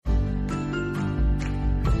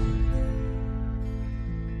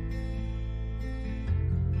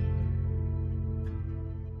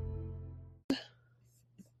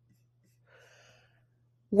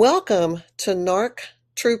Welcome to NARC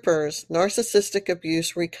Troopers, Narcissistic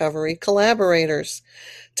Abuse Recovery Collaborators.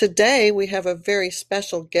 Today we have a very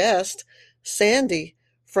special guest, Sandy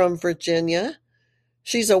from Virginia.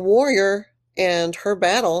 She's a warrior and her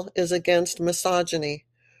battle is against misogyny.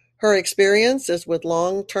 Her experience is with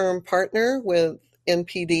long-term partner with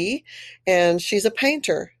NPD, and she's a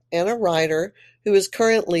painter and a writer who is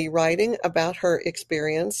currently writing about her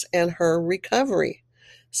experience and her recovery.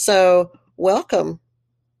 So, welcome.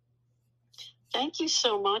 Thank you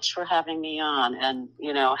so much for having me on. And,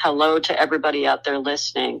 hello to everybody out there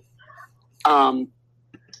listening.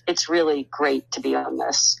 It's really great to be on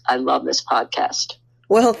this. I love this podcast.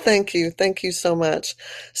 Well, thank you. Thank you so much.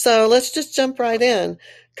 So let's just jump right in.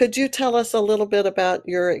 Could you tell us a little bit about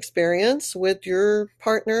your experience with your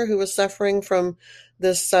partner who was suffering from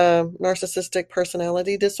this narcissistic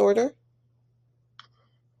personality disorder?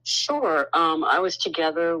 Sure. I was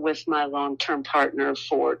together with my long-term partner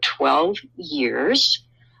for 12 years.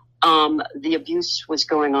 The abuse was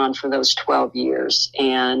going on for those 12 years,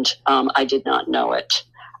 and I did not know it.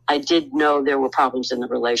 I did know there were problems in the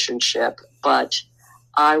relationship, but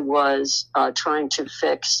I was trying to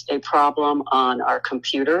fix a problem on our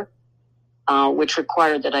computer, which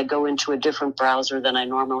required that I go into a different browser than I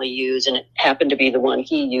normally use, and it happened to be the one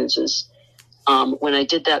he uses. When I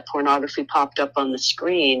did that, pornography popped up on the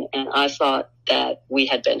screen, and I thought that we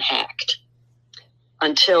had been hacked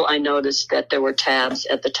until I noticed that there were tabs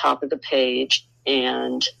at the top of the page,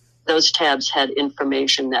 and those tabs had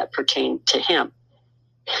information that pertained to him,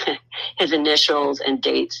 his initials and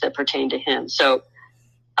dates that pertained to him. So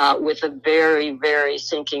with a very, very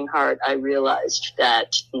sinking heart, I realized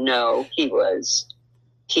that no, he was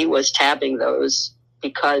tabbing those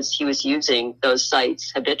because he was using those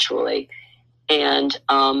sites habitually. And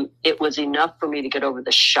it was enough for me to get over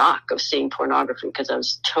the shock of seeing pornography because I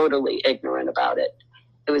was totally ignorant about it.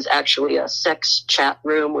 It was actually a sex chat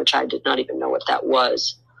room, which I did not even know what that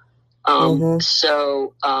was.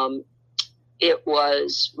 So it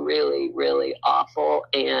was really, really awful.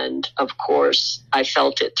 And of course, I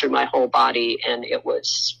felt it through my whole body, and it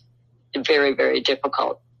was a very, very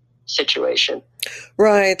difficult situation.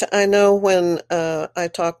 Right. I know when I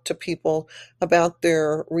talk to people about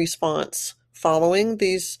their response following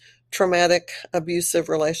these traumatic, abusive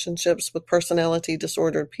relationships with personality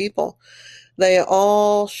disordered people, they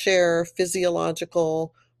all share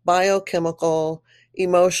physiological, biochemical,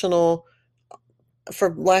 emotional,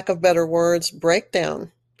 for lack of better words,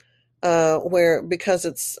 breakdown, where because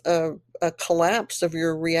it's a collapse of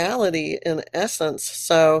your reality in essence.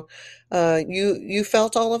 So, you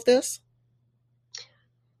felt all of this?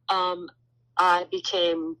 I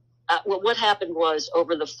became. Well, what happened was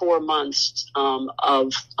over the 4 months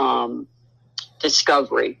of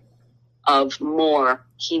discovery of more,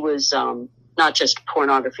 he was not just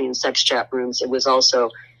pornography and sex chat rooms. It was also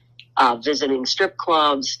visiting strip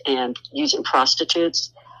clubs and using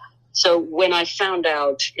prostitutes. So when I found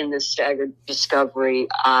out in this staggered discovery,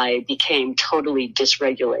 I became totally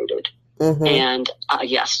dysregulated. Mm-hmm. And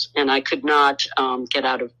yes, and I could not get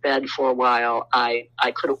out of bed for a while. I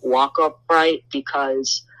couldn't walk upright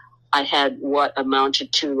because I had what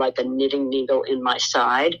amounted to like a knitting needle in my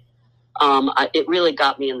side. It really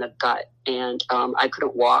got me in the gut, and I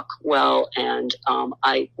couldn't walk well, and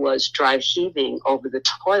I was dry heaving over the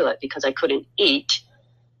toilet because I couldn't eat,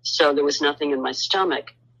 so there was nothing in my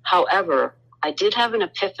stomach. However, I did have an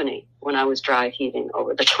epiphany when I was dry heaving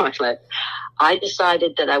over the toilet. I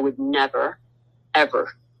decided that I would never,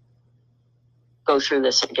 ever go through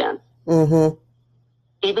this again. Mm-hmm.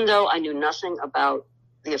 Even though I knew nothing about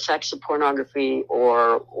the effects of pornography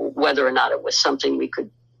or whether or not it was something we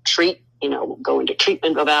could treat, go into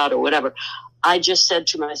treatment about or whatever, I just said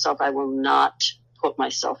to myself, I will not put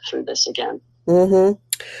myself through this again. Mm-hmm.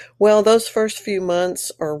 Well, those first few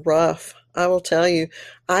months are rough. I will tell you,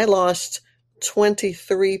 I lost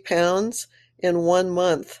 23 pounds in 1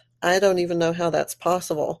 month. I don't even know how that's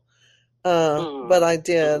possible. But I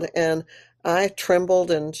did. And I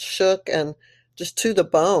trembled and shook and just to the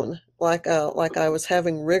bone, like I was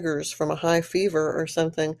having rigors from a high fever or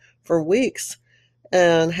something for weeks,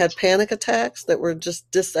 and had panic attacks that were just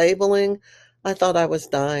disabling. I thought I was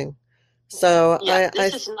dying. So yeah,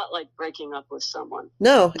 this is not like breaking up with someone.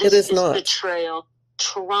 No, it is not. This is betrayal,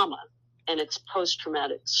 trauma, and it's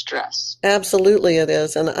post-traumatic stress. Absolutely it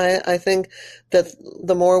is. And I think that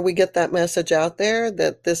the more we get that message out there,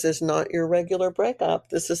 that this is not your regular breakup,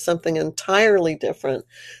 this is something entirely different,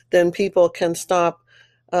 then people can stop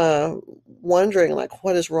wondering, like,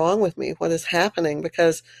 what is wrong with me? What is happening?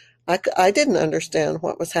 Because I didn't understand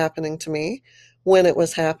what was happening to me. when it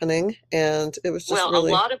was happening, and it was just Well,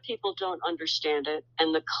 really... a lot of people don't understand it,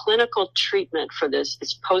 and the clinical treatment for this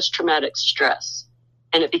is post-traumatic stress.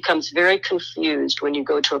 And it becomes very confused when you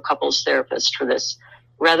go to a couples therapist for this,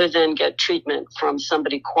 rather than get treatment from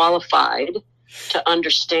somebody qualified to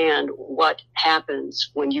understand what happens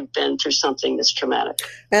when you've been through something this traumatic.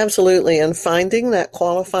 Absolutely. And finding that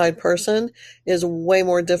qualified person is way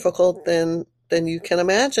more difficult than you can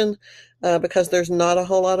imagine, because there's not a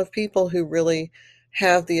whole lot of people who really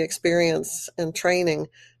have the experience and training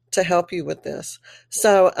to help you with this.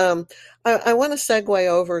 So I want to segue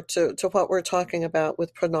over to what we're talking about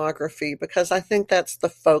with pornography, because I think that's the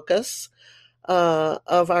focus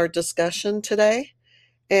of our discussion today.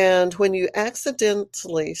 And when you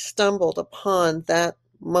accidentally stumbled upon that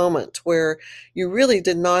moment where you really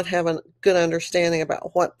did not have a good understanding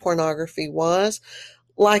about what pornography was,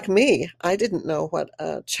 like me, I didn't know what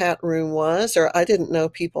a chat room was, or I didn't know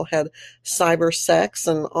people had cyber sex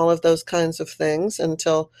and all of those kinds of things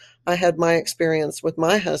until I had my experience with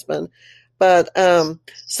my husband. But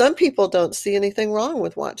some people don't see anything wrong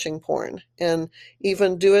with watching porn and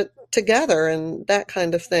even do it together and that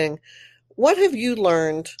kind of thing. What have you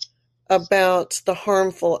learned about the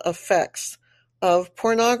harmful effects of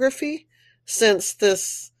pornography since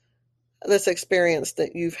this experience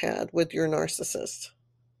that you've had with your narcissist?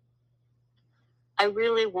 I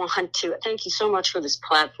really want to thank you so much for this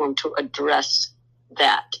platform to address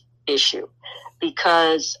that issue,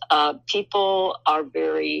 because people are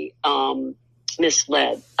very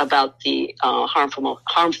misled about the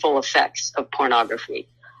harmful effects of pornography.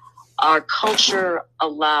 Our culture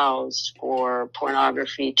allows for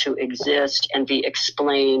pornography to exist and be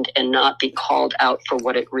explained and not be called out for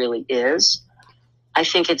what it really is. I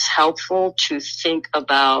think it's helpful to think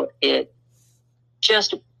about it,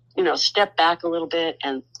 just, step back a little bit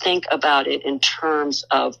and think about it in terms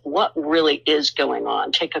of what really is going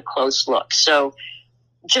on. Take a close look. So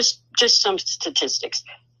just some statistics.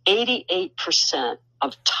 88%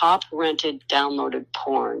 of top rented downloaded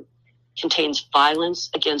porn contains violence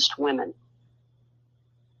against women.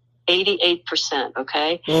 88%,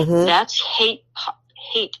 okay? Mm-hmm. That's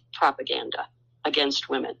hate propaganda against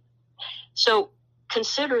women. So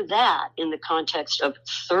consider that in the context of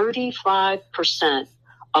 35%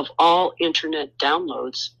 of all internet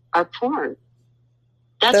downloads are porn.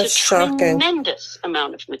 That's a shocking. Tremendous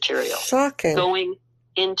amount of material Shocking. going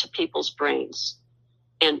into people's brains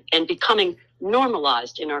and becoming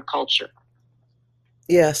normalized in our culture.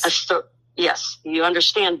 Yes. Yes, you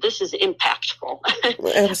understand this is impactful.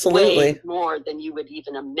 Absolutely. Way more than you would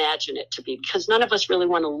even imagine it to be, because none of us really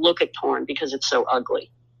want to look at porn because it's so ugly.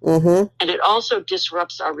 Mm-hmm. And it also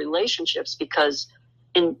disrupts our relationships, because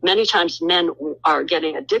many times men are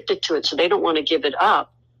getting addicted to it, so they don't want to give it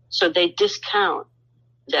up. So they discount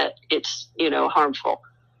that it's, harmful.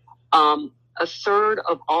 A third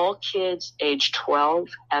of all kids age 12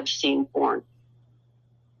 have seen porn.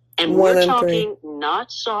 And we're talking not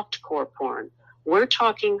softcore porn. We're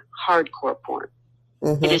talking hardcore porn.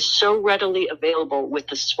 Mm-hmm. It is so readily available with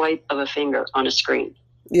the swipe of a finger on a screen.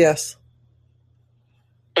 Yes.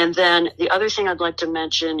 And then the other thing I'd like to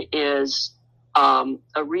mention is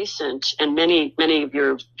a recent, and many of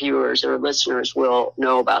your viewers or listeners will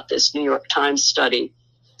know about this, New York Times study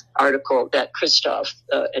article that Christoph,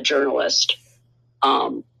 a journalist,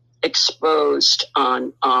 exposed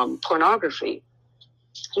on pornography.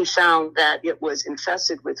 He found that it was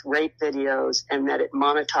infested with rape videos and that it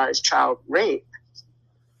monetized child rape,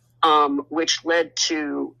 which led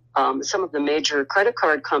to some of the major credit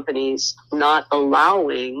card companies not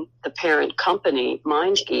allowing the parent company,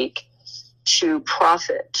 MindGeek, to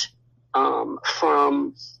profit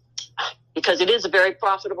from, because it is a very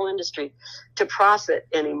profitable industry, to profit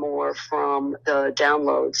anymore from the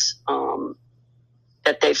downloads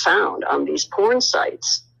that they found on these porn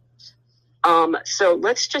sites. So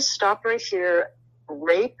let's just stop right here.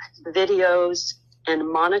 Rape videos and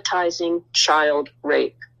monetizing child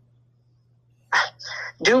rape.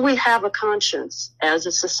 Do we have a conscience as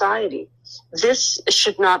a society? This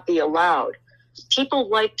should not be allowed. People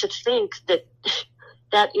like to think that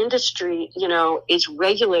that industry, is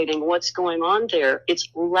regulating what's going on there. It's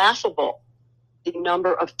laughable, the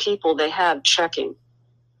number of people they have checking.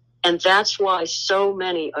 And that's why so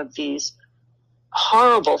many of these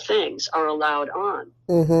horrible things are allowed on.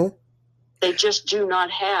 Mm-hmm. They just do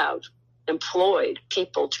not have employed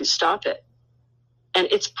people to stop it. And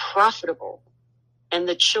it's profitable. And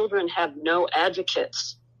the children have no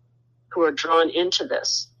advocates who are drawn into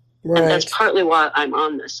this. Right. And that's partly why I'm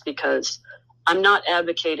on this, because I'm not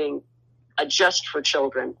advocating just for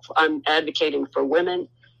children. I'm advocating for women,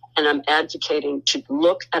 and I'm advocating to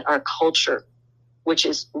look at our culture which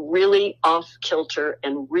is really off kilter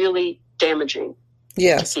and really damaging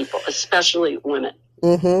to people, especially women.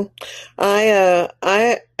 Mm-hmm.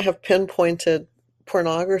 I have pinpointed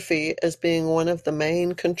pornography as being one of the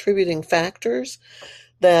main contributing factors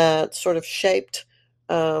that sort of shaped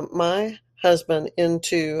my husband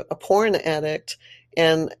into a porn addict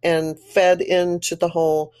and fed into the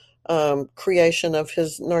whole creation of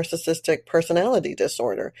his narcissistic personality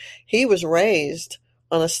disorder. He was raised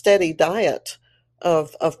on a steady diet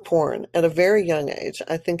of porn at a very young age.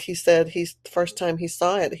 I think he said the first time he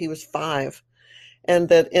saw it, he was 5, and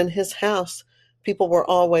that in his house, people were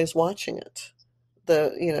always watching it.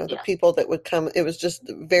 The people that would come, it was just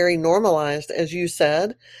very normalized, as you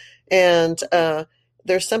said. And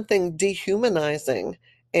there's something dehumanizing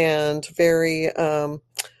and very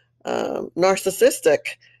narcissistic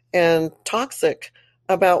and toxic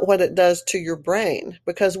about what it does to your brain,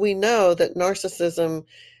 because we know that narcissism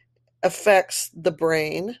affects the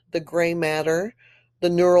brain, the gray matter, the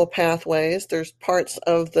neural pathways. There's parts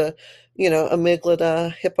of the,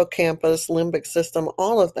 amygdala, hippocampus, limbic system,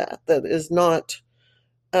 all of that is not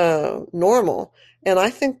normal. And I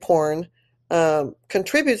think porn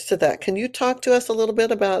contributes to that. Can you talk to us a little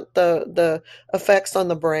bit about the effects on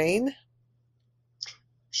the brain?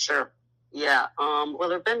 Sure. Yeah. Well,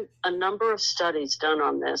 there have been a number of studies done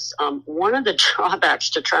on this. One of the drawbacks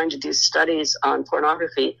to trying to do studies on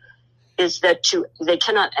pornography is that they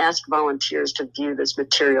cannot ask volunteers to view this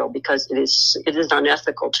material because it is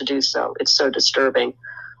unethical to do so. It's so disturbing.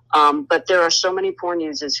 But there are so many porn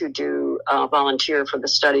users who do volunteer for the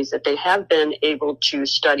studies that they have been able to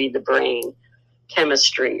study the brain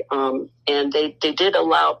chemistry. And they did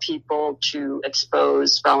allow people to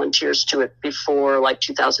expose volunteers to it before like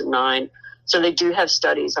 2009. So they do have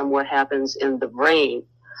studies on what happens in the brain.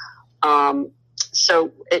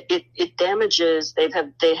 So it damages, they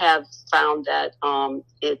have found that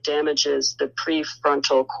it damages the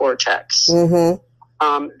prefrontal cortex.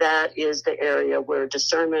 Mm-hmm. That is the area where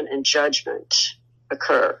discernment and judgment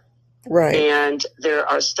occur. Right. And there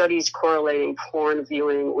are studies correlating porn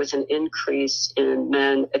viewing with an increase in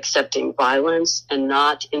men accepting violence and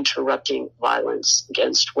not interrupting violence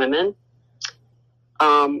against women.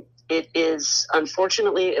 It is,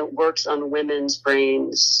 unfortunately, it works on women's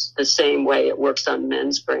brains the same way it works on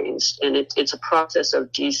men's brains. And it's a process of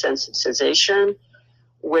desensitization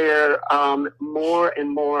where more and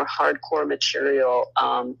more hardcore material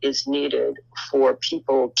is needed for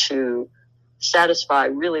people to satisfy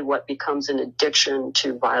really what becomes an addiction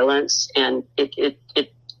to violence. And it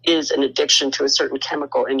is an addiction to a certain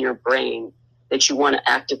chemical in your brain that you want to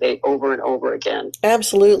activate over and over again.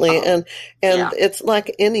 Absolutely. And it's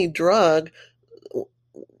like any drug.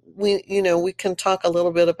 We can talk a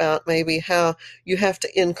little bit about maybe how you have to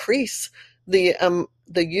increase the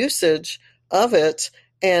usage of it,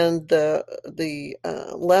 and the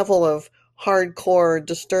level of hardcore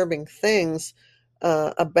disturbing things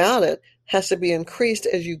about it has to be increased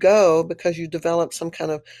as you go, because you develop some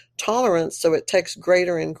kind of tolerance, so it takes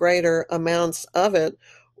greater and greater amounts of it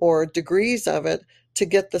or degrees of it to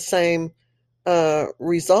get the same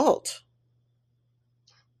result.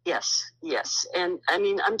 Yes. And I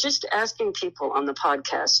mean, I'm just asking people on the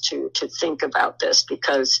podcast to think about this,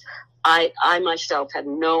 because I myself had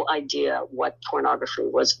no idea what pornography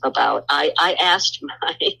was about. I asked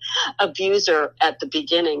my abuser at the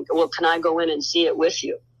beginning, well, can I go in and see it with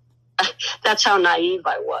you? That's how naive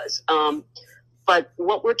I was. But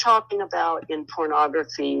what we're talking about in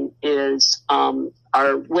pornography is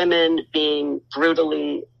are women being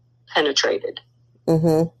brutally penetrated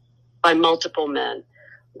by multiple men.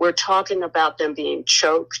 We're talking about them being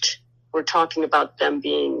choked. We're talking about them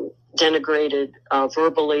being denigrated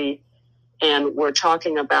verbally. And we're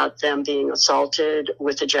talking about them being assaulted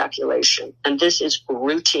with ejaculation. And this is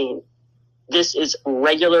routine. This is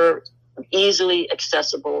regular, easily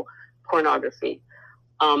accessible pornography.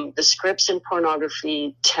 The scripts in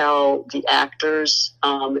pornography tell the actors,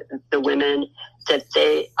 the women, that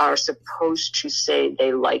they are supposed to say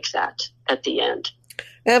they like that at the end.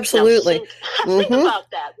 Absolutely. Now, think about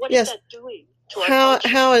that. What is that doing to our culture?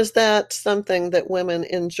 How is that something that women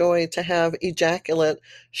enjoy, to have ejaculate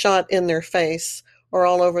shot in their face or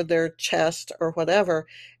all over their chest or whatever?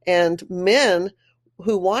 And men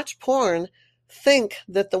who watch porn think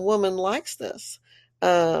that the woman likes this.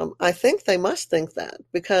 I think they must think that,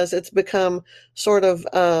 because it's become sort of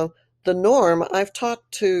the norm. I've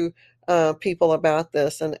talked to people about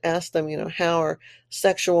this and asked them, how are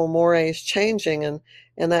sexual mores changing and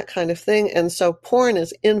that kind of thing. And so porn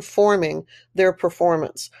is informing their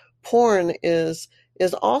performance. Porn is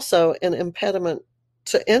also an impediment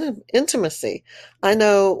intimacy. I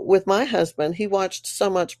know with my husband, he watched so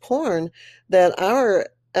much porn that our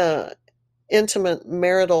intimate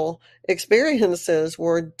marital experiences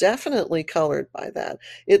were definitely colored by that.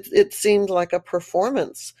 It seemed like a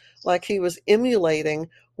performance, like he was emulating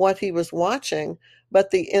what he was watching,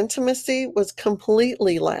 but the intimacy was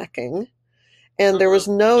completely lacking, and there was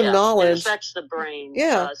no Yeah, it knowledge. affects the brain.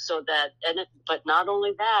 Yeah. But not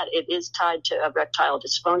only that, it is tied to erectile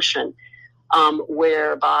dysfunction,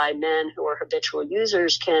 whereby men who are habitual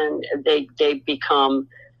users they become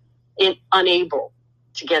unable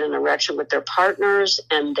to get an erection with their partners,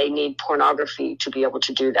 and they need pornography to be able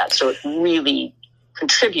to do that. So it really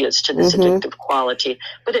contributes to this addictive quality,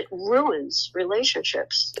 but it ruins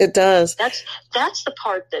relationships. It does. That's the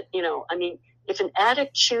part that, I mean, if an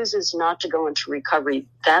addict chooses not to go into recovery,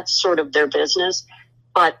 that's sort of their business.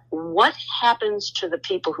 But what happens to the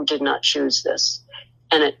people who did not choose this?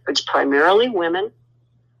 And it's primarily women.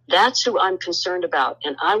 That's who I'm concerned about.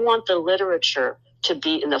 And I want the literature to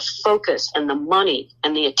be in the focus and the money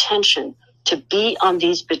and the attention to be on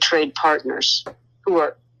these betrayed partners who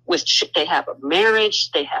are they have a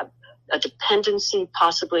marriage, they have a dependency,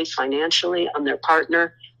 possibly financially, on their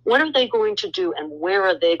partner. What are they going to do, and where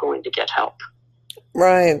are they going to get help?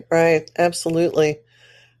 Right, absolutely.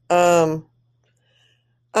 I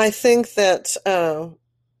think that the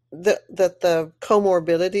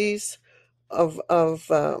comorbidities of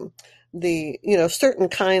the certain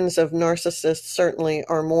kinds of narcissists certainly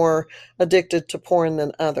are more addicted to porn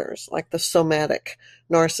than others, like the somatic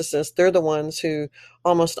narcissists. They're the ones who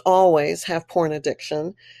almost always have porn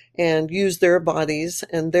addiction and use their bodies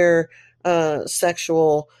and their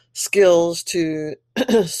sexual skills to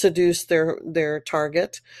seduce their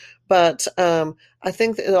target. But I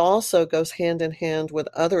think that it also goes hand in hand with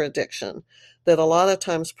other addiction, that a lot of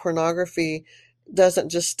times pornography doesn't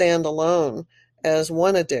just stand alone as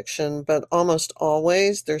one addiction, but almost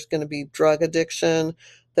always there's going to be drug addiction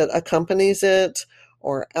that accompanies it,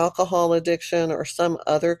 or alcohol addiction, or some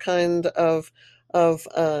other kind of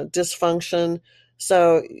dysfunction.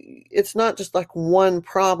 So it's not just like one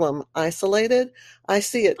problem isolated. I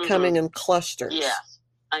see it coming in clusters. Yes,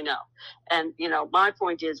 I know. And, my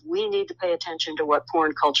point is we need to pay attention to what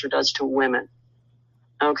porn culture does to women.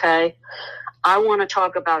 Okay? I want to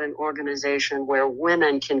talk about an organization where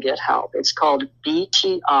women can get help. It's called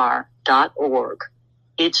BTR.org.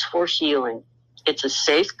 It's for healing. It's a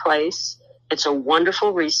safe place. It's a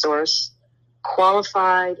wonderful resource.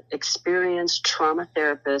 Qualified, experienced trauma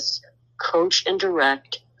therapists coach and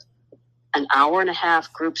direct, an hour and a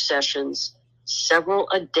half group sessions, several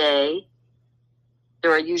a day.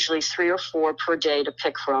 There are usually 3 or 4 per day to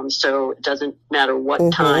pick from, so it doesn't matter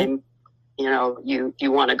what time you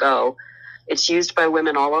want to go. It's used by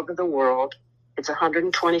women all over the world. It's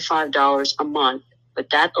 $125 a month, but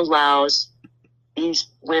that allows these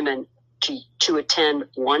women to attend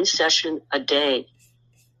one session a day.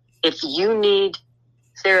 If you need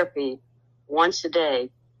therapy once a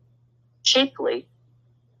day, cheaply,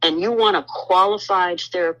 and you want a qualified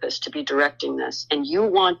therapist to be directing this, and you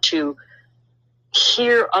want to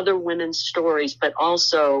hear other women's stories, but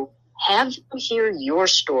also have them hear your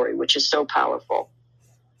story, which is so powerful.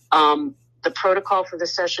 The protocol for the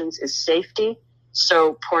sessions is safety.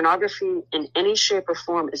 So pornography in any shape or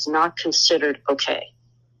form is not considered okay.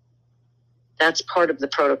 That's part of the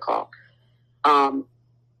protocol.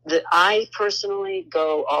 I personally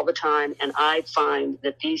go all the time, and I find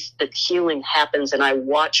that healing happens, and I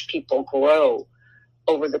watch people grow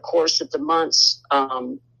over the course of the months.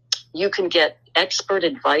 You can get expert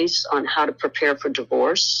advice on how to prepare for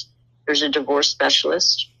divorce. There's a divorce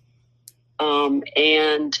specialist.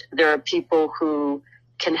 And there are people who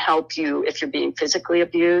can help you if you're being physically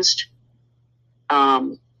abused.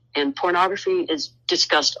 And pornography is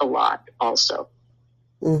discussed a lot also.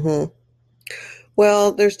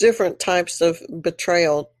 Well, there's different types of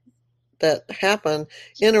betrayal that happen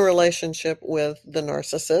in a relationship with the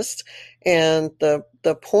narcissist, and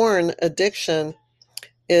the porn addiction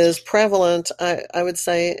is prevalent, I would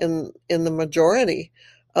say, in the majority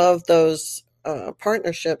of those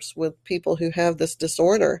partnerships with people who have this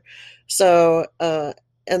disorder. So,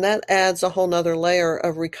 and that adds a whole nother layer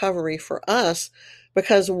of recovery for us,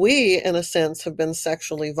 because we, in a sense, have been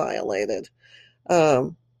sexually violated.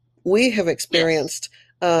 We have experienced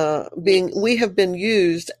we have been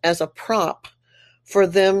used as a prop for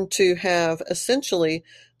them to have, essentially,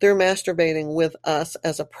 they're masturbating with us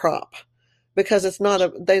as a prop, because it's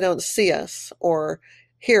not they don't see us or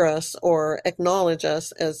hear us or acknowledge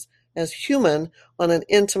us as human on an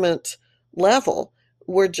intimate level.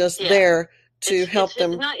 We're just there to help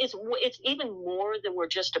them. It's even more than we're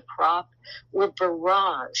just a prop. We're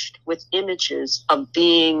barraged with images of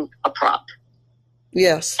being a prop.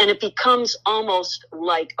 Yes. And it becomes almost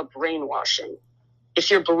like a brainwashing if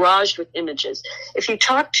you're barraged with images. If you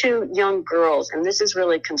talk to young girls, and this is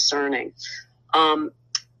really concerning,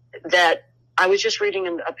 that I was just reading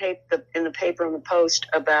in the paper in the Post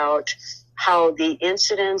about how the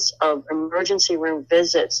incidence of emergency room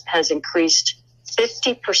visits has increased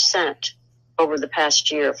 50% over the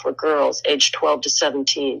past year for girls aged 12 to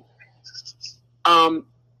 17.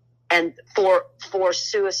 And for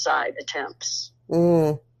suicide attempts.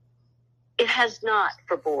 It has not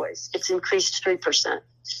for boys. It's increased 3%.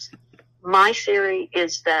 My theory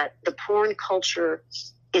is that the porn culture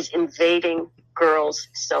is invading girls'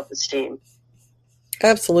 self-esteem.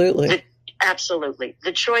 Absolutely. Absolutely.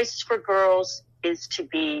 The choice for girls is to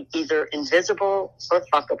be either invisible or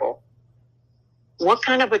fuckable. What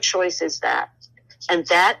kind of a choice is that? And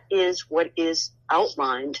that is what is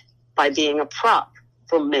outlined by being a prop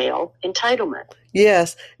for male entitlement.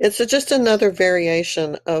 Yes, it's just another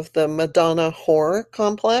variation of the Madonna whore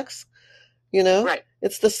complex, you know? Right.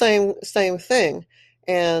 It's the same thing.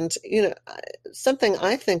 And, something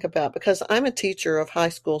I think about, because I'm a teacher of high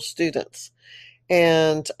school students,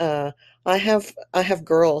 and I have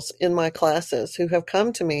girls in my classes who have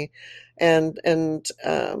come to me and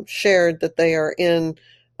shared that they are in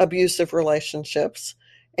abusive relationships,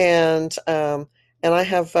 and I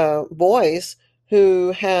have boys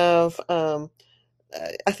who have.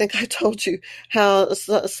 I think I told you how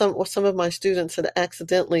some of my students had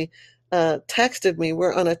accidentally texted me.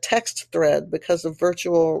 We're on a text thread because of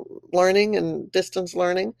virtual learning and distance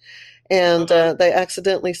learning, and they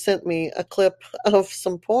accidentally sent me a clip of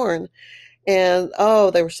some porn, and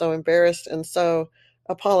they were so embarrassed and so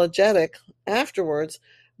apologetic afterwards.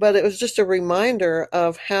 But it was just a reminder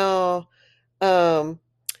of um,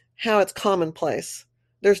 how it's commonplace.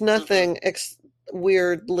 There's nothing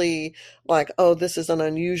weirdly like, oh, this is an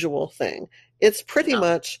unusual thing. It's pretty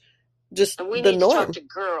much just And we the need to talk norm. to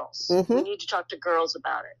girls. Mm-hmm. We need to talk to girls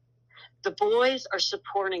about it. The boys are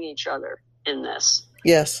supporting each other in this.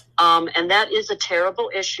 Yes. And that is a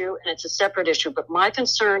terrible issue, and it's a separate issue. But my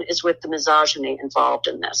concern is with the misogyny involved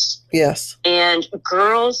in this. Yes. And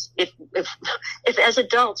girls, if as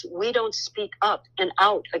adults we don't speak up and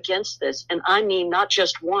out against this, and I mean not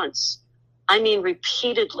just once, I mean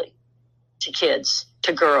repeatedly, to kids,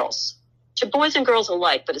 to girls, to boys and girls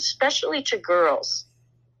alike, but especially to girls.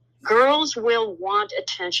 Girls will want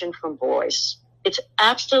attention from boys. It's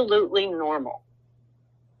absolutely normal.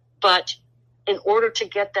 But in order to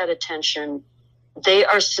get that attention, they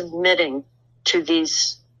are submitting to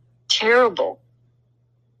these terrible,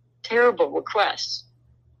 terrible requests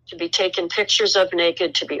to be taken pictures of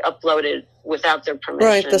naked, to be uploaded without their permission.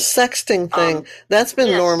 Right, the sexting thing, that's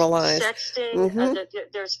been normalized. Sexting.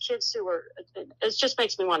 There's kids who are, it just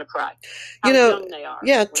makes me want to cry. How You know, young they are.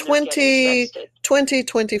 Yeah, when they're getting sexted.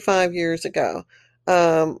 25 years ago,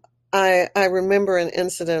 I remember an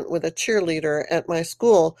incident with a cheerleader at my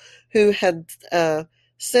school who had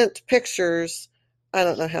sent pictures. I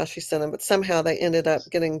don't know how she sent them, but somehow they ended up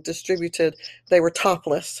getting distributed. They were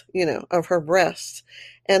topless, of her breasts.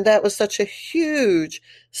 And that was such a huge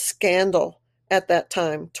scandal at that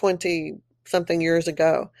time, 20 something years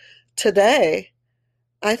ago. Today,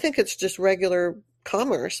 I think it's just regular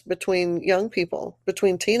commerce between young people,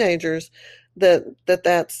 between teenagers,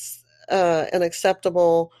 that's an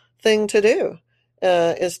acceptable thing to do,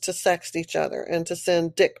 is to sext each other and to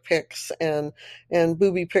send dick pics and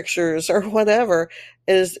booby pictures or whatever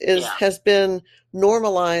has been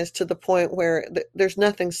normalized to the point where there's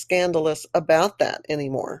nothing scandalous about that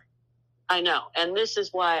anymore. I know. And this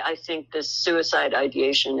is why I think this suicide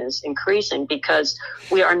ideation is increasing, because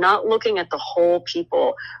we are not looking at the whole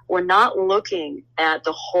people. We're not looking at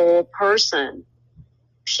the whole person.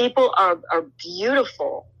 People are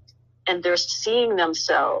beautiful, and they're seeing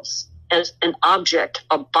themselves as an object,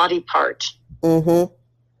 a body part. Mm-hmm.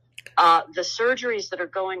 The surgeries that are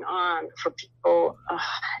going on for people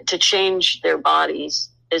to change their bodies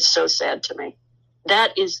is so sad to me.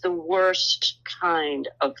 That is the worst kind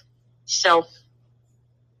of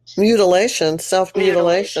self-mutilation.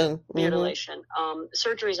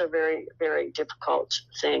 Surgeries are very, very difficult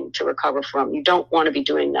thing to recover from. You don't want to be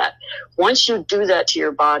doing that. Once you do that to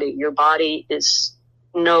your body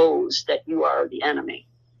knows that you are the enemy.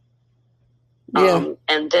 Yeah.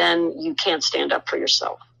 And then you can't stand up for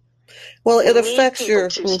yourself. Well, it affects your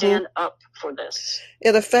to stand up for this.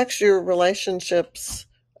 It affects your relationships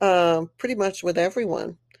pretty much with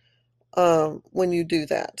everyone when you do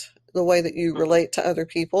that. The way that you relate to other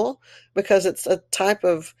people, because it's a type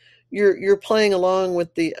of you're playing along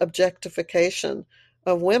with the objectification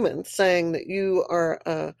of women, saying that you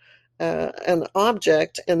are an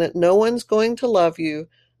object and that no one's going to love you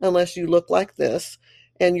unless you look like this,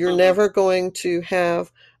 and you're never going to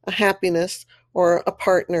have a happiness or a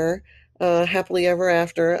partner happily ever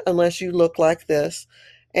after unless you look like this,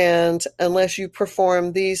 and unless you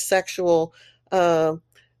perform these sexual, uh,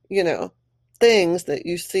 you know, things that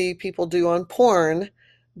you see people do on porn,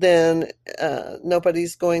 then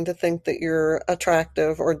nobody's going to think that you're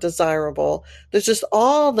attractive or desirable. There's just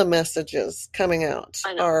all the messages coming out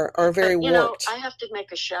are very warped. I have to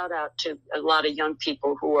make a shout out to a lot of young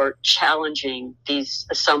people who are challenging these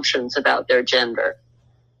assumptions about their gender.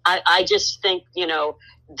 I just think,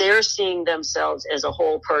 they're seeing themselves as a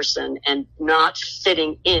whole person and not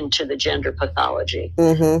fitting into the gender pathology.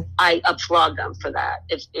 Mm-hmm. I applaud them for that.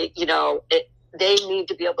 They need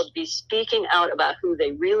to be able to be speaking out about who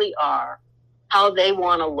they really are, how they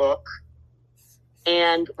want to look.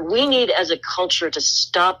 And we need as a culture to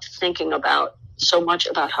stop thinking so much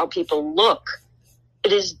about how people look.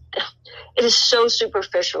 It is so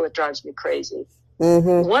superficial. It drives me crazy.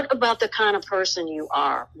 Mm-hmm. What about the kind of person you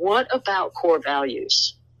are? What about core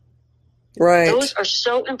values? Right. Those are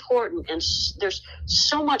so important, and there's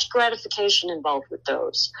so much gratification involved with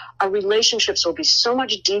those. Our relationships will be so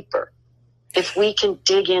much deeper if we can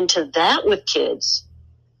dig into that with kids.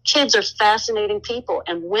 Kids are fascinating people,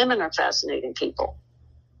 and women are fascinating people.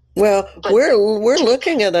 Well, we're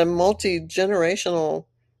looking at a multi-generational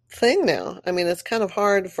thing now. I mean, it's kind of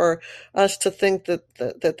hard for us to think that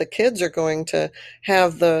the kids are going to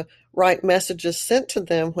have the right messages sent to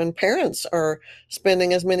them when parents are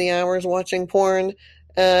spending as many hours watching porn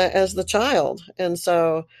as the child. And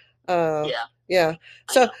so, yeah.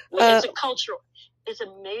 So it's a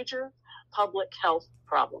major public health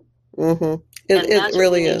problem. Mm-hmm. It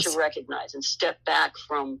really is. To recognize and step back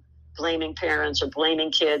from blaming parents or blaming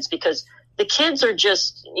kids, because the kids are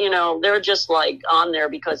just, they're just like on there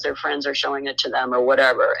because their friends are showing it to them or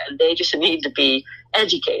whatever. And they just need to be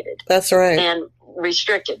educated. That's right. And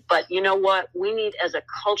restricted. But you know what? We need as a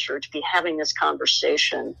culture to be having this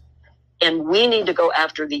conversation, and we need to go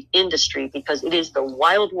after the industry because it is the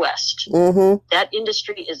Wild West. Mm-hmm. That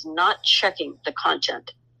industry is not checking the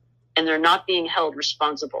content, and they're not being held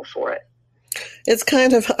responsible for it. It's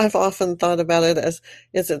kind of, I've often thought about it as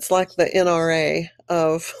it's like the NRA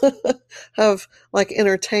of of like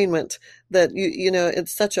entertainment, that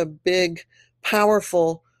it's such a big,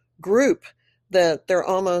 powerful group that they're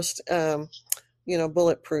almost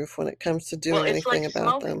bulletproof when it comes to doing anything like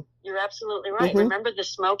about smoking. them. You're absolutely right. Mm-hmm. Remember the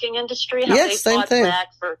smoking industry? How yes, they same fought thing. back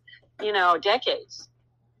for decades.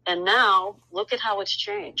 And now, look at how it's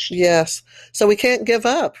changed. Yes. So we can't give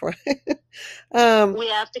up, right? We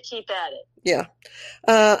have to keep at it. Yeah.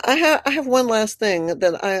 I have one last thing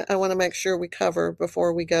that I want to make sure we cover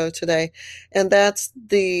before we go today. And that's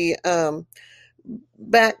the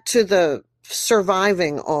back to the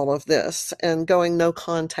surviving all of this and going no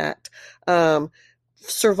contact.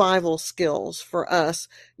 Survival skills for us.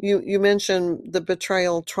 You mentioned the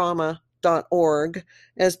betrayaltrauma.org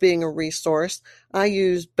as being a resource. I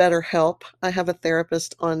use BetterHelp. I have a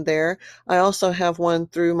therapist on there. I also have one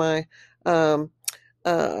through my health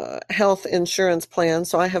insurance plan.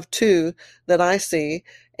 So I have two that I see,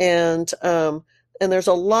 and there's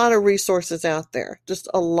a lot of resources out there, just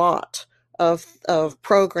a lot of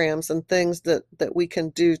programs and things that we can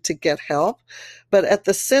do to get help. But at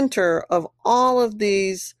the center of all of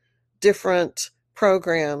these different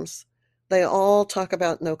programs, they all talk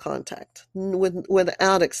about no contact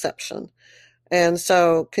without exception. And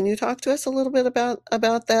so can you talk to us a little bit about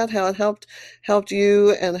that, how it helped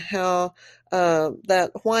you, and how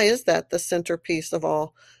why is that the centerpiece of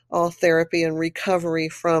all therapy and recovery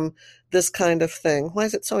from this kind of thing? Why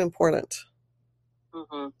is it so important?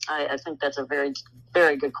 Mm-hmm. I think that's a very,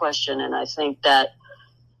 very good question. And I think that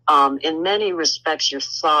in many respects, your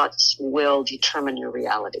thoughts will determine your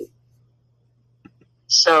reality.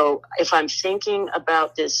 So if I'm thinking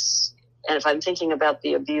about this, and if I'm thinking about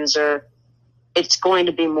the abuser, it's going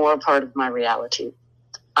to be more a part of my reality.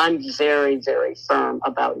 I'm very, very firm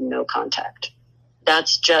about no contact.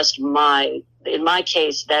 That's just in my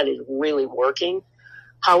case, that is really working.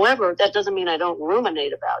 However, that doesn't mean I don't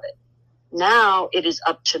ruminate about it. Now it is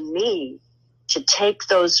up to me to take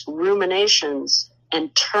those ruminations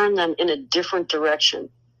and turn them in a different direction,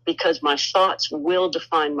 because my thoughts will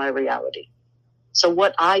define my reality. So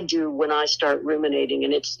what I do when I start ruminating,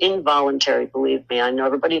 and it's involuntary, believe me, I know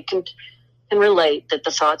everybody can relate that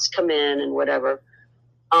the thoughts come in and whatever.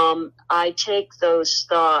 I take those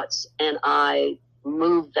thoughts and I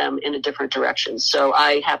move them in a different direction. So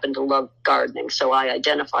I happen to love gardening, so I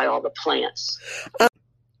identify all the plants.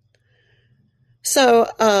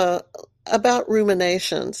 About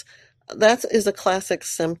ruminations, that is a classic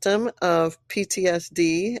symptom of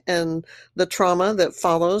PTSD and the trauma that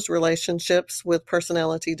follows relationships with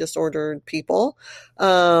personality disordered people.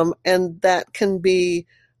 And that can be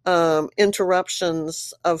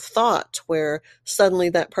interruptions of thought where suddenly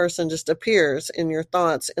that person just appears in your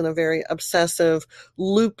thoughts in a very obsessive,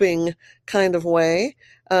 looping kind of way.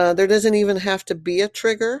 There doesn't even have to be a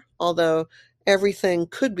trigger, although everything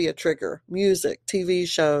could be a trigger: music, TV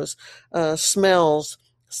shows, smells,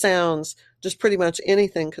 sounds, just pretty much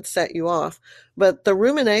anything could set you off. But the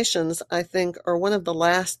ruminations, I think, are one of the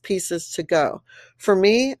last pieces to go. For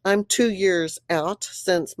me, I'm 2 years out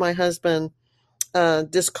since my husband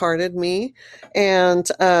discarded me, and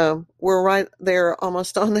we're right there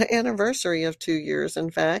almost on the anniversary of 2 years,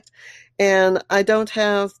 in fact. And I don't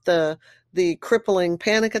have the crippling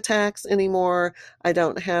panic attacks anymore. I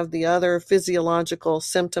don't have the other physiological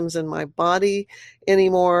symptoms in my body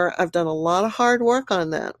anymore. I've done a lot of hard work on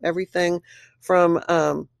that. Everything from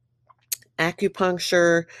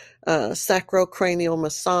acupuncture, sacrocranial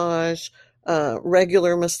massage,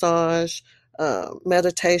 regular massage,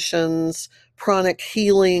 meditations, pranic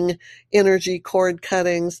healing, energy cord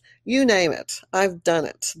cuttings, you name it. I've done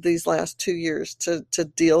it these last 2 years to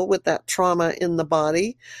deal with that trauma in the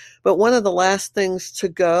body. But one of the last things to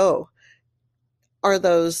go are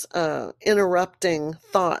those interrupting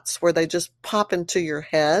thoughts where they just pop into your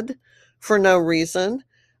head for no reason,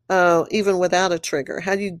 even without a trigger.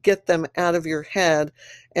 How do you get them out of your head,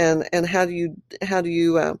 and how do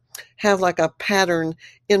you have like a pattern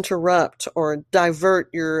interrupt or divert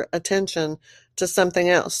your attention to something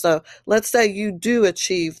else? So let's say you do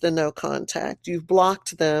achieve the no contact. You've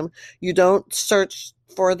blocked them. You don't search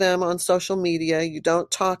for them on social media. You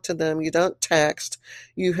don't talk to them. You don't text.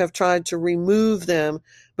 You have tried to remove them,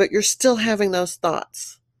 but you're still having those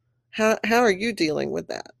thoughts. How are you dealing with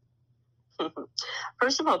that?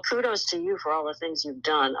 First of all, kudos to you for all the things you've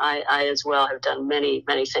done. I as well have done many,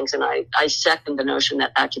 many things, and I second the notion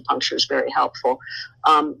that acupuncture is very helpful.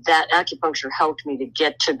 That acupuncture helped me to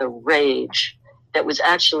get to the rage that was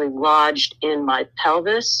actually lodged in my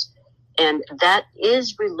pelvis, and that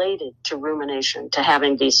is related to rumination, to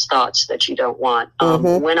having these thoughts that you don't want.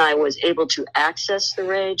 When I was able to access the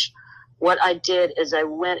rage, what I did is I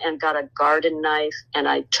went and got a garden knife, and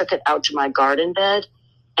I took it out to my garden bed,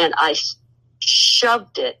 and I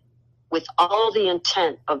shoved it with all the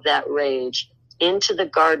intent of that rage into the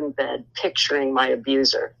garden bed, picturing my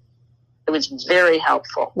abuser. It was very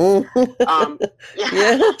helpful. Yeah.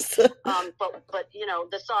 Yes. But you know,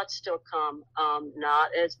 the thoughts still come,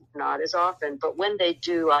 not as often. But when they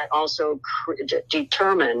do, I also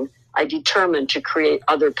determine to create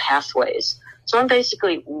other pathways. So I'm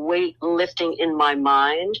basically weightlifting in my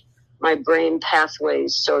mind, my brain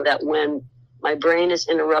pathways, so that when my brain is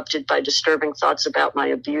interrupted by disturbing thoughts about my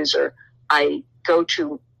abuser, I go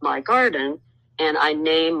to my garden and I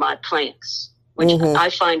name my plants, which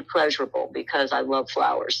I find pleasurable because I love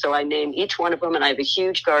flowers. So I name each one of them, and I have a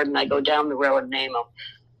huge garden. I go down the row and name them.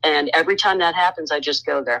 And every time that happens, I just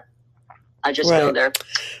go there. Go there.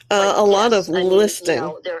 A lot of listing. You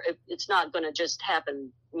know, it's not going to just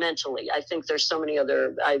happen mentally. I think there's so many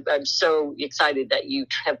other. I'm so excited that you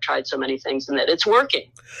have tried so many things and that it's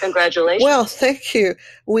working. Congratulations. Well, thank you.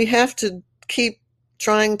 We have to keep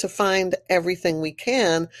trying to find everything we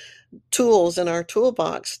can, tools in our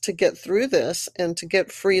toolbox to get through this and to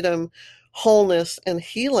get freedom, wholeness, and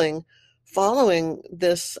healing following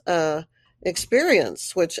this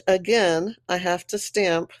experience, which again, I have to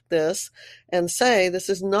stamp this and say, this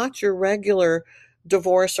is not your regular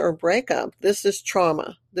divorce or breakup. This is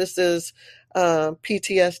trauma. This is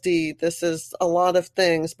PTSD. This is a lot of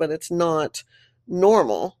things, but it's not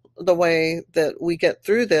normal the way that we get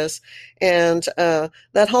through this. And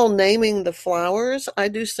that whole naming the flowers, I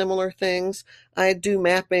do similar things. I do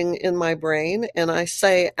mapping in my brain, and I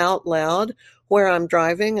say out loud where I'm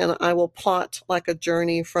driving, and I will plot like a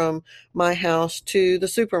journey from my house to the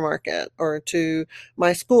supermarket or to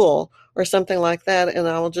my school or something like that. And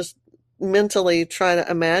I will just mentally try to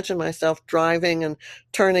imagine myself driving and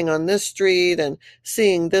turning on this street and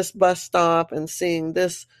seeing this bus stop and seeing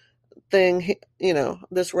this thing, you know,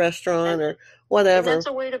 this restaurant or whatever. And that's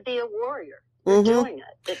a way to be a warrior. You're doing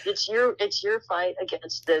it. It's your fight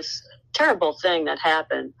against this terrible thing that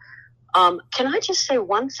happened. Can I just say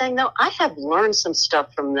one thing, though? I have learned some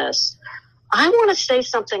stuff from this. I want to say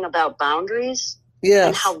something about boundaries. Yes.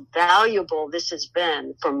 And how valuable this has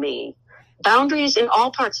been for me. Boundaries in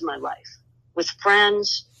all parts of my life, with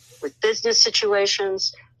friends, with business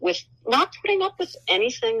situations, with not putting up with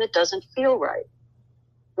anything that doesn't feel right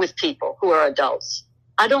with people who are adults.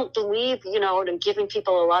 I don't believe, in giving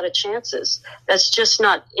people a lot of chances. That's just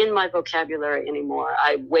not in my vocabulary anymore.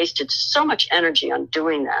 I wasted so much energy on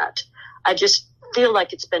doing that. I just feel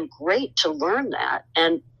like it's been great to learn that.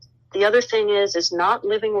 And the other thing is not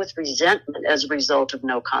living with resentment as a result of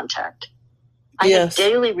no contact. I had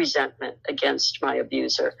daily resentment against my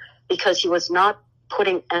abuser because he was not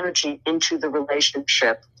putting energy into the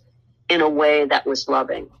relationship in a way that was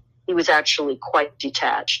loving. He was actually quite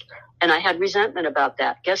detached. And I had resentment about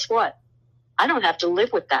that. Guess what? I don't have to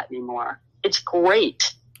live with that anymore. It's great.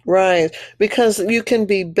 Right, because you can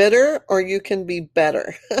be bitter or you can be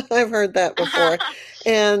better. I've heard that before,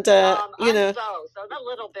 and I'm both. I'm a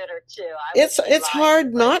little bitter too. It's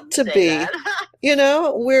hard not to be.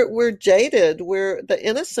 We're jaded. The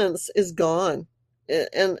innocence is gone,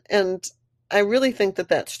 and I really think that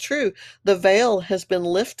that's true. The veil has been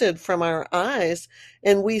lifted from our eyes,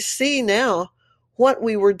 and we see now what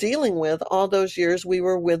we were dealing with all those years we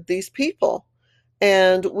were with these people.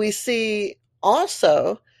 And we see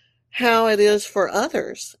also how it is for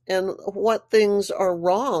others and what things are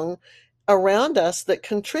wrong around us that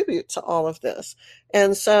contribute to all of this.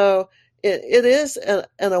 And so it is an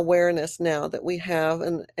awareness now that we have,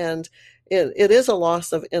 and it is a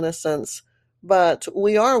loss of innocence, but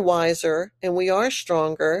we are wiser and we are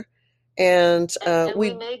stronger. And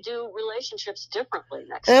we may do relationships differently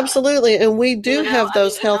next time. Absolutely. And we do have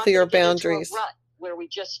those healthier boundaries. Into a rut where we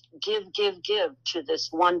just give to this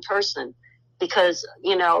one person, because,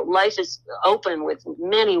 life is open with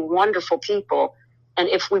many wonderful people. And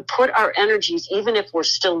if we put our energies, even if we're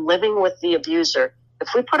still living with the abuser, if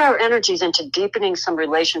we put our energies into deepening some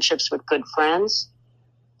relationships with good friends,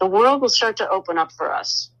 the world will start to open up for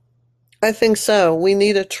us. I think so. We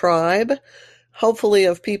need a tribe, hopefully,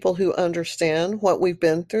 of people who understand what we've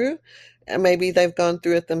been through. And maybe they've gone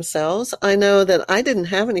through it themselves. I know that I didn't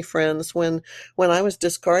have any friends when I was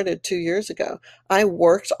discarded 2 years ago. I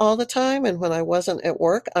worked all the time, and when I wasn't at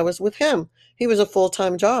work, I was with him. He was a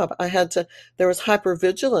full-time job. There was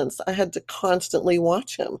hypervigilance. I had to constantly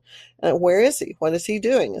watch him. Where is he? What is he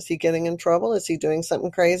doing? Is he getting in trouble? Is he doing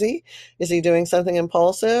something crazy? Is he doing something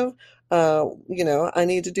impulsive? I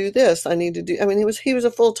need to do this. I need to do, I mean, he was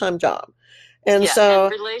a full-time job. And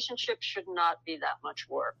and relationships should not be that much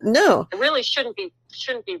work. No. It really shouldn't be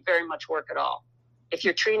very much work at all if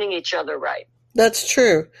you're treating each other right. That's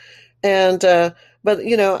true. And but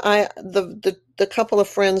the couple of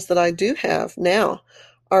friends that I do have now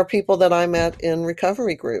are people that I met in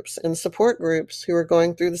recovery groups and support groups who are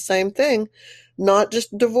going through the same thing, not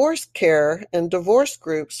just divorce care and divorce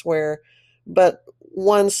groups but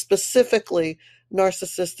one specifically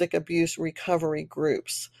narcissistic abuse recovery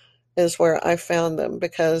groups is where I found them,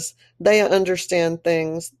 because they understand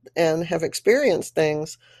things and have experienced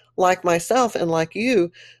things like myself and like you,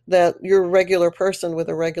 that your regular person with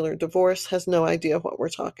a regular divorce has no idea what we're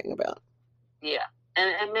talking about. Yeah.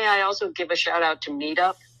 And may I also give a shout out to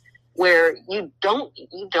Meetup, where you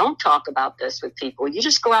don't talk about this with people. You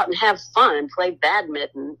just go out and have fun and play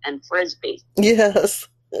badminton and frisbee. Yes.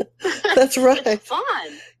 That's right. It's fun.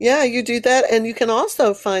 Yeah, you do that. And you can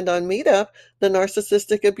also find on Meetup the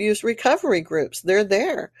narcissistic abuse recovery groups. They're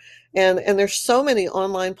there. And there's so many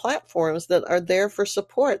online platforms that are there for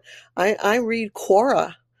support. I read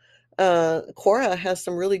Quora. Quora has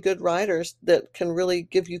some really good writers that can really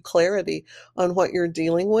give you clarity on what you're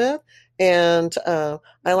dealing with. And I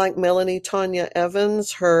like Melanie Tanya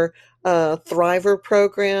Evans, her Thriver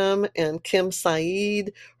program, and Kim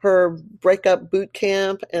Saeed, her Breakup Boot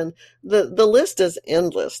Camp, and the list is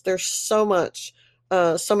endless. There's so much,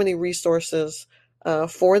 so many resources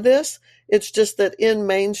for this. It's just that in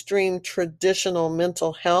mainstream traditional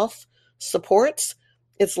mental health supports,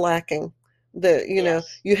 it's lacking.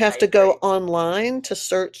 You have to go online to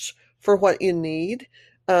search for what you need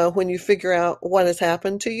when you figure out what has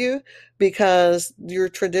happened to you, because your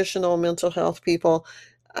traditional mental health people,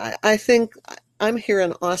 I think I'm here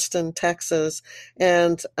in Austin, Texas,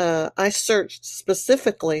 and I searched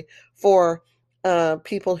specifically for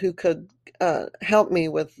people who could help me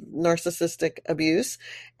with narcissistic abuse.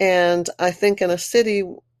 And I think in a city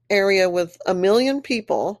area with 1 million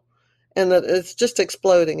people, and that it's just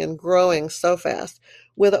exploding and growing so fast,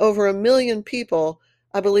 with over 1 million people,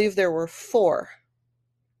 I believe there were 4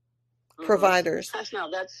 providers. No,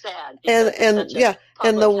 that's sad. And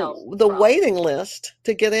the waiting list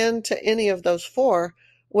to get into any of those 4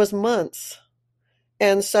 was months.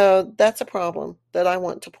 And so that's a problem that I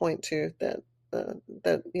want to point to,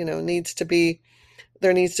 that needs to be,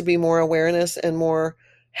 there needs to be more awareness and more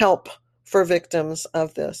help for victims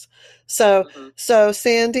of this. So, so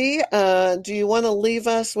Sandy, do you want to leave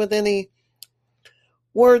us with any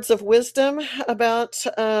words of wisdom about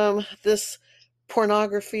this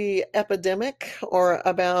pornography epidemic, or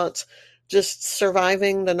about just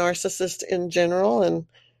surviving the narcissist in general,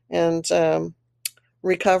 and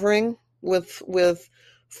recovering with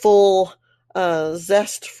full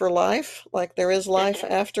zest for life, like there is life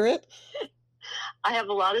after it? I have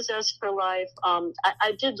a lot of zest for life.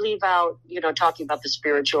 I did leave out, talking about the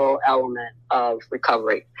spiritual element of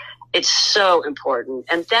recovery. It's so important.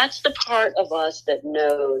 And that's the part of us that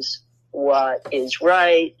knows what is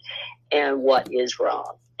right and what is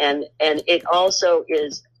wrong. And it also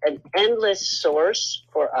is an endless source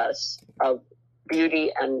for us of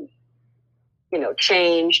beauty and,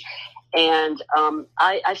 change. And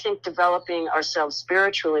I think developing ourselves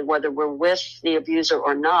spiritually, whether we're with the abuser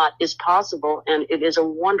or not, is possible, and it is a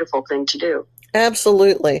wonderful thing to do.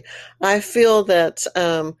 Absolutely. I feel that,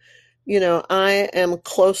 I am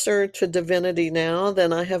closer to divinity now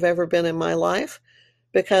than I have ever been in my life,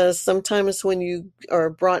 because sometimes when you are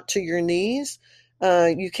brought to your knees,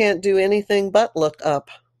 you can't do anything but look up.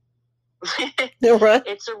 Right?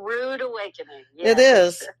 It's a rude awakening. Yes. It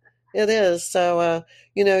is. It is. So,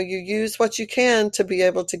 you use what you can to be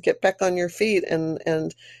able to get back on your feet,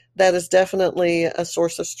 and that is definitely a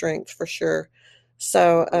source of strength for sure.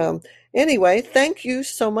 So, anyway, thank you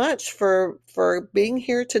so much for being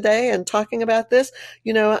here today and talking about this.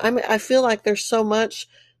 I feel like there's so much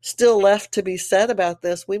still left to be said about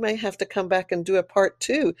this. We may have to come back and do a part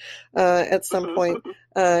 2 at some point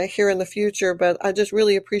here in the future, but I just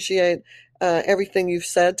really appreciate everything you've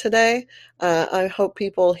said today. I hope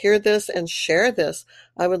people hear this and share this.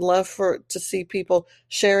 I would love to see people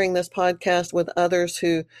sharing this podcast with others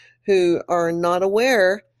who are not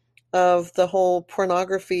aware of the whole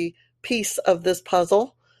pornography piece of this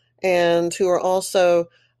puzzle, and who are also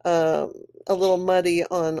a little muddy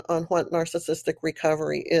on what narcissistic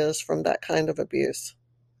recovery is from that kind of abuse.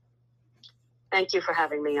 Thank you for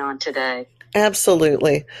having me on today.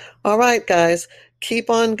 Absolutely. All right, guys, keep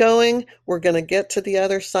on going. We're going to get to the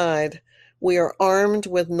other side. We are armed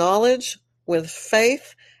with knowledge, with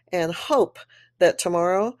faith, and hope that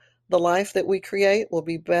tomorrow the life that we create will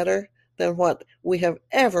be better than what we have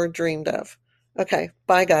ever dreamed of. Okay,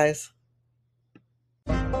 bye, guys.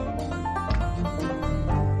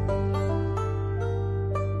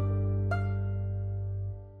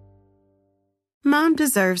 Mom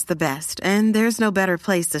deserves the best, and there's no better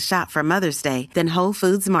place to shop for Mother's Day than Whole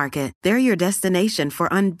Foods Market. They're your destination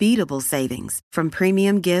for unbeatable savings, from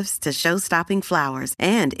premium gifts to show-stopping flowers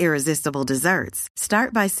and irresistible desserts.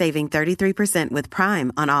 Start by saving 33% with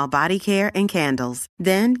Prime on all body care and candles.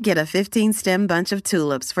 Then get a 15-stem bunch of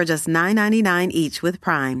tulips for just $9.99 each with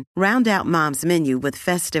Prime. Round out Mom's menu with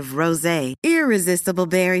festive rosé, irresistible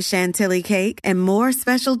berry chantilly cake, and more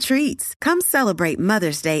special treats. Come celebrate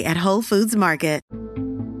Mother's Day at Whole Foods Market.